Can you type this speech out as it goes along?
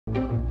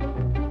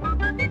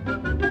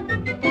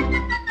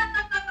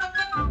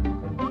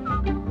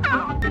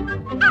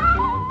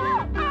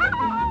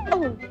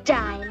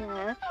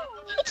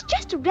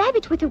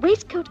jacket with a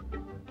waistcoat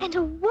and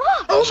a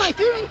watch. Oh, my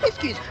fur and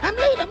whiskers. I'm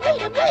late.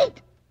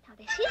 Now,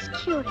 this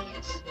is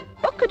curious.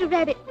 What could a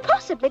rabbit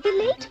possibly be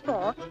late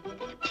for?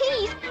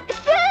 Please,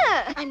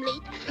 sir! I'm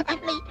late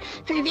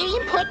for a very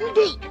important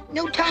date.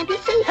 No time to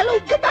say hello,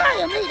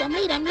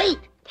 goodbye. I'm late.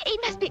 It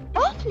must be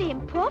awfully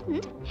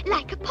important,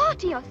 like a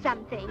party or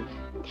something.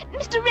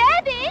 Mr.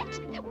 Rabbit,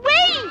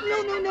 wait!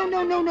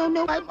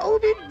 No. I'm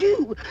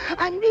overdue.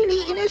 I'm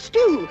really in a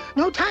stew.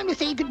 No time to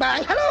say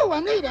goodbye. Hello,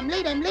 I'm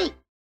late.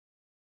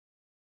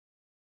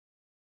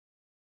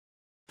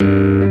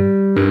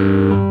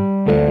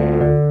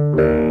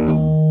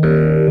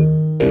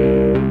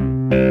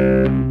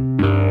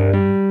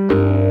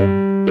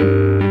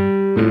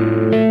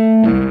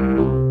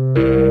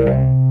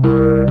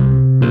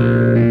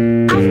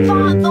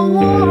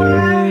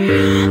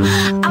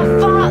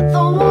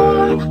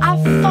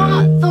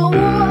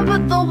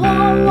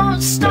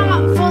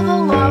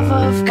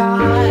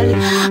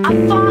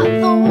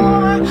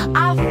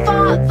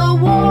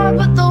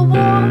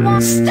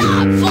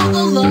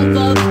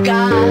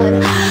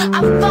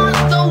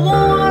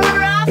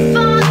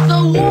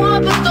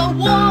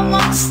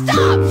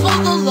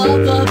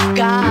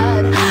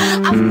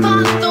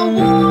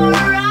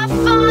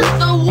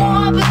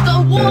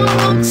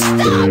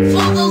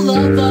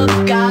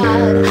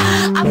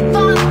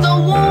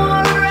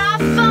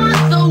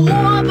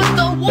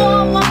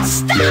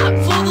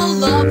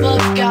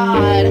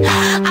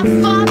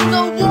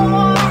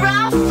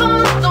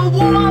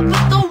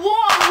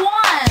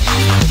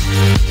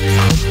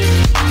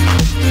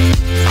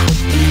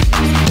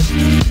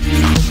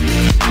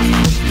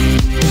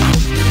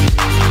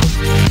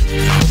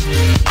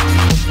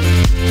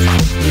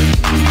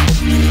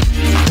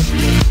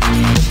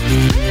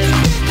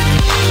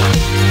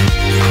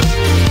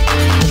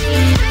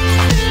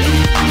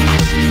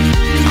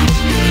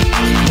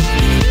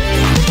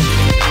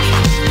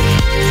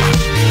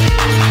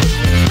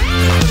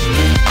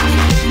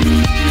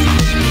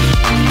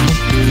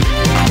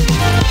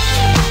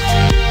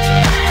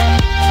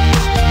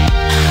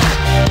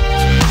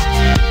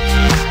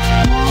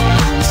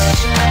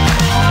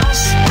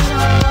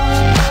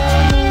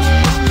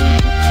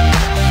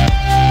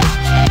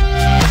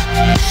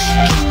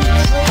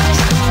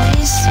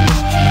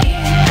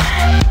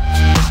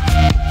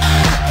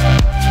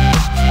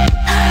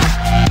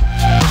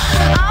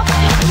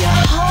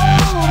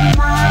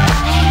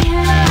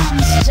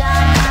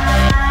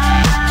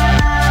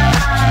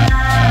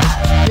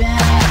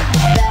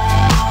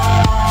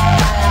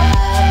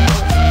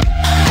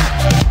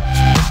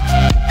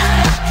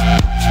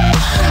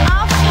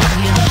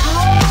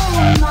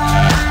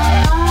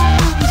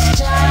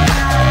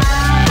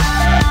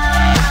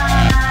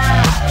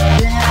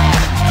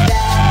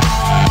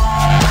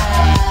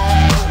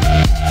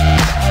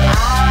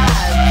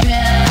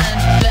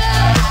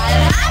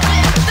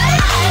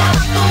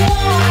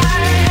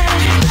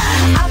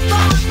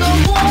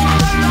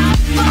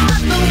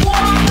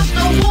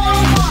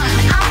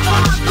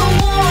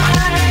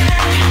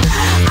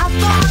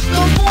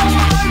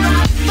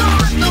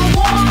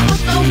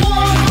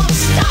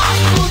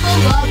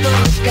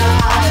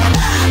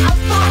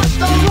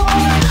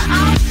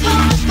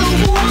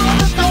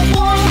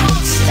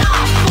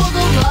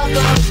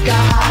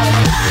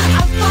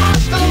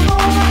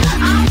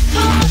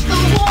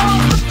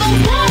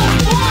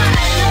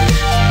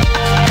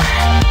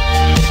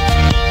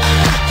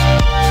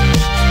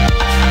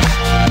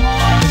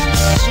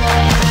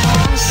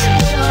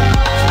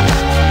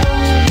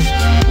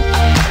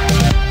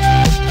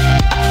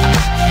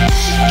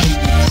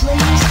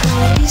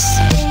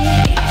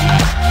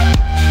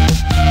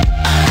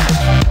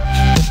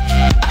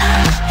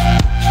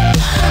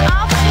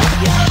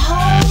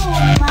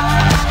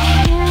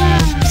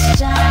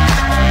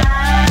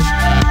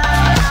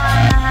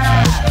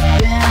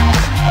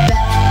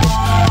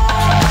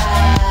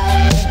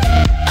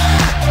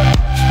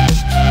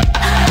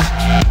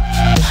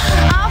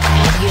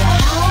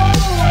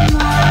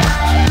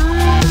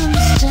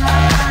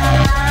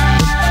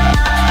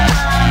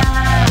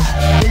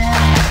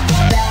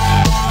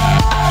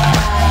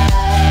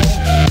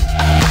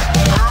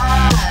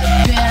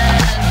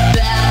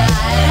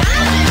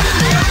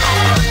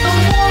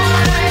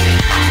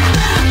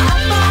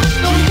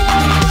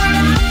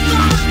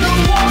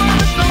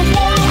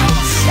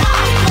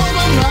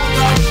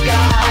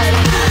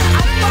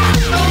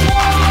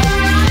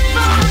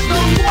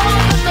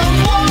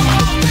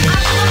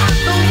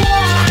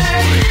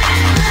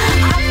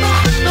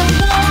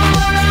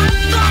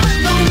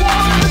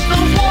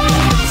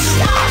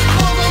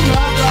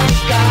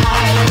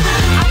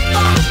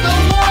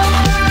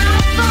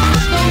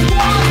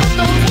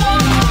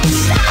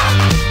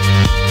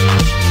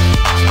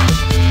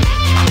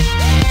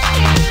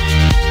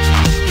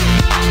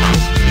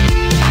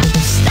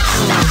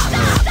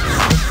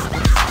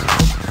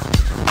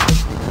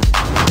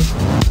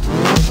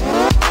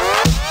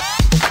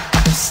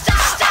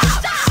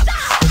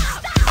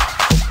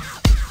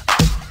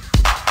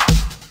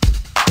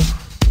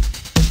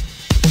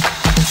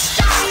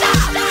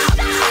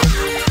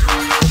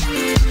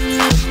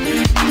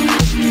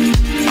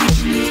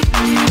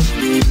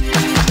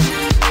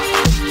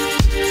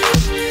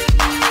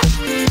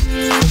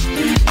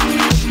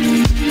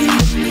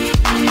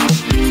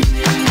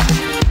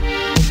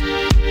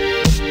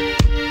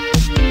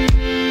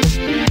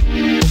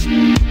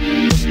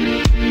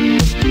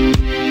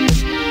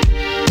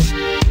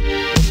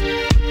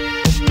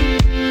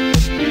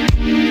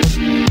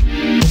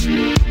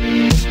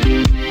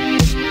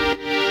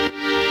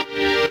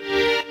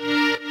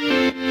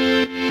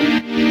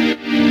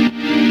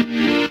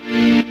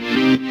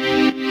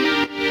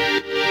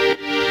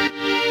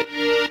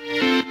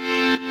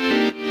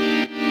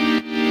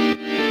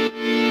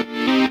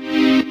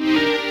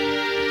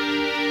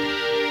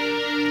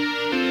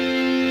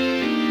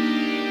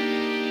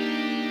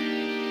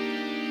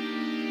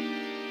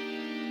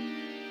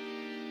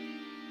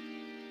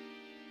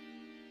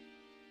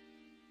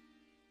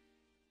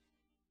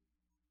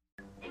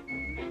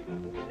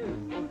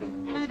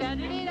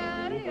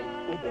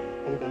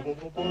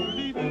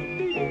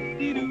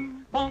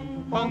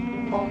 bong,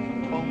 bong,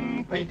 bong,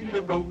 bong. Painting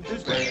the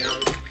roses red.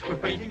 We're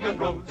painting the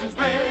roses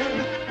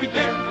red. We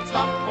dare not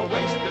stop or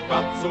waste a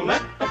drop, so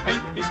let the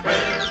paint be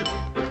spread.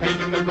 We're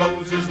painting the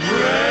roses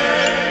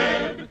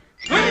red.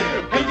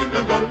 We're painting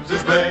the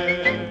roses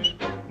red.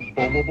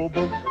 Boom, boom, boom,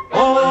 boom.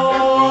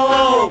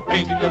 Oh,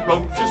 painting the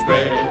roses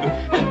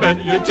red, and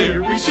many a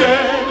tear we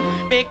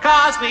shed,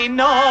 because we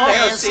know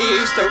they'll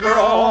cease to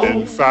grow.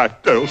 In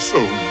fact, they'll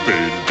soon be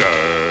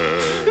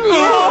dead.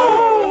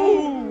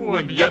 Oh,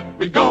 and yet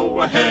we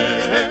go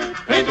ahead,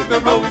 painting the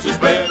roses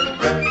red.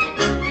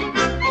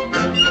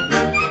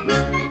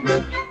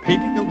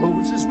 Painting the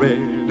roses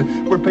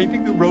red, we're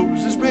painting the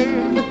roses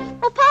red.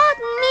 Oh,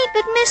 pardon me,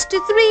 but Mr.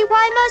 Three,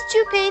 why must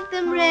you paint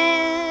them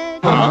red?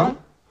 Huh?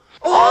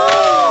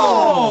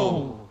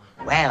 Oh!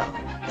 Well,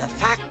 the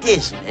fact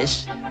is,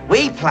 miss,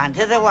 we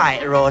planted the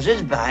white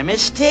roses by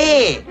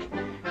mistake.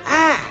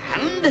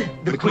 And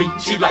The queen,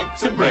 she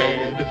likes them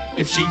red.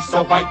 If she's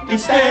so white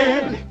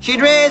instead,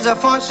 she'd raise a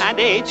fuss, and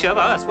each of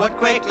us would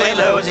quickly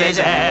lose his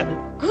head.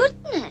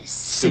 Goodness.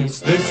 since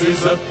this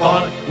is a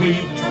thought we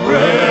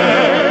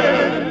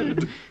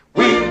dread,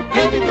 we're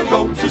painting the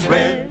roses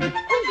red.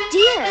 Oh,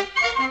 dear.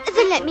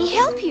 Then let me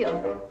help you.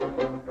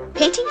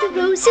 Painting the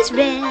roses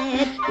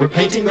red. We're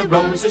painting the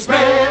roses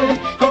red.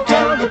 Don't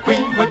tell the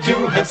queen what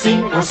you have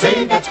seen or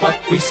say that's what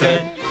we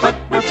said. But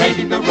we're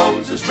painting the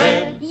roses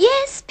red.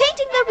 Yes,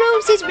 painting the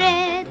roses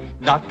red.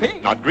 Not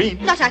pink. Not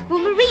green. Not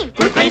aquamarine.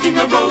 We're painting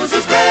the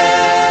roses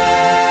red.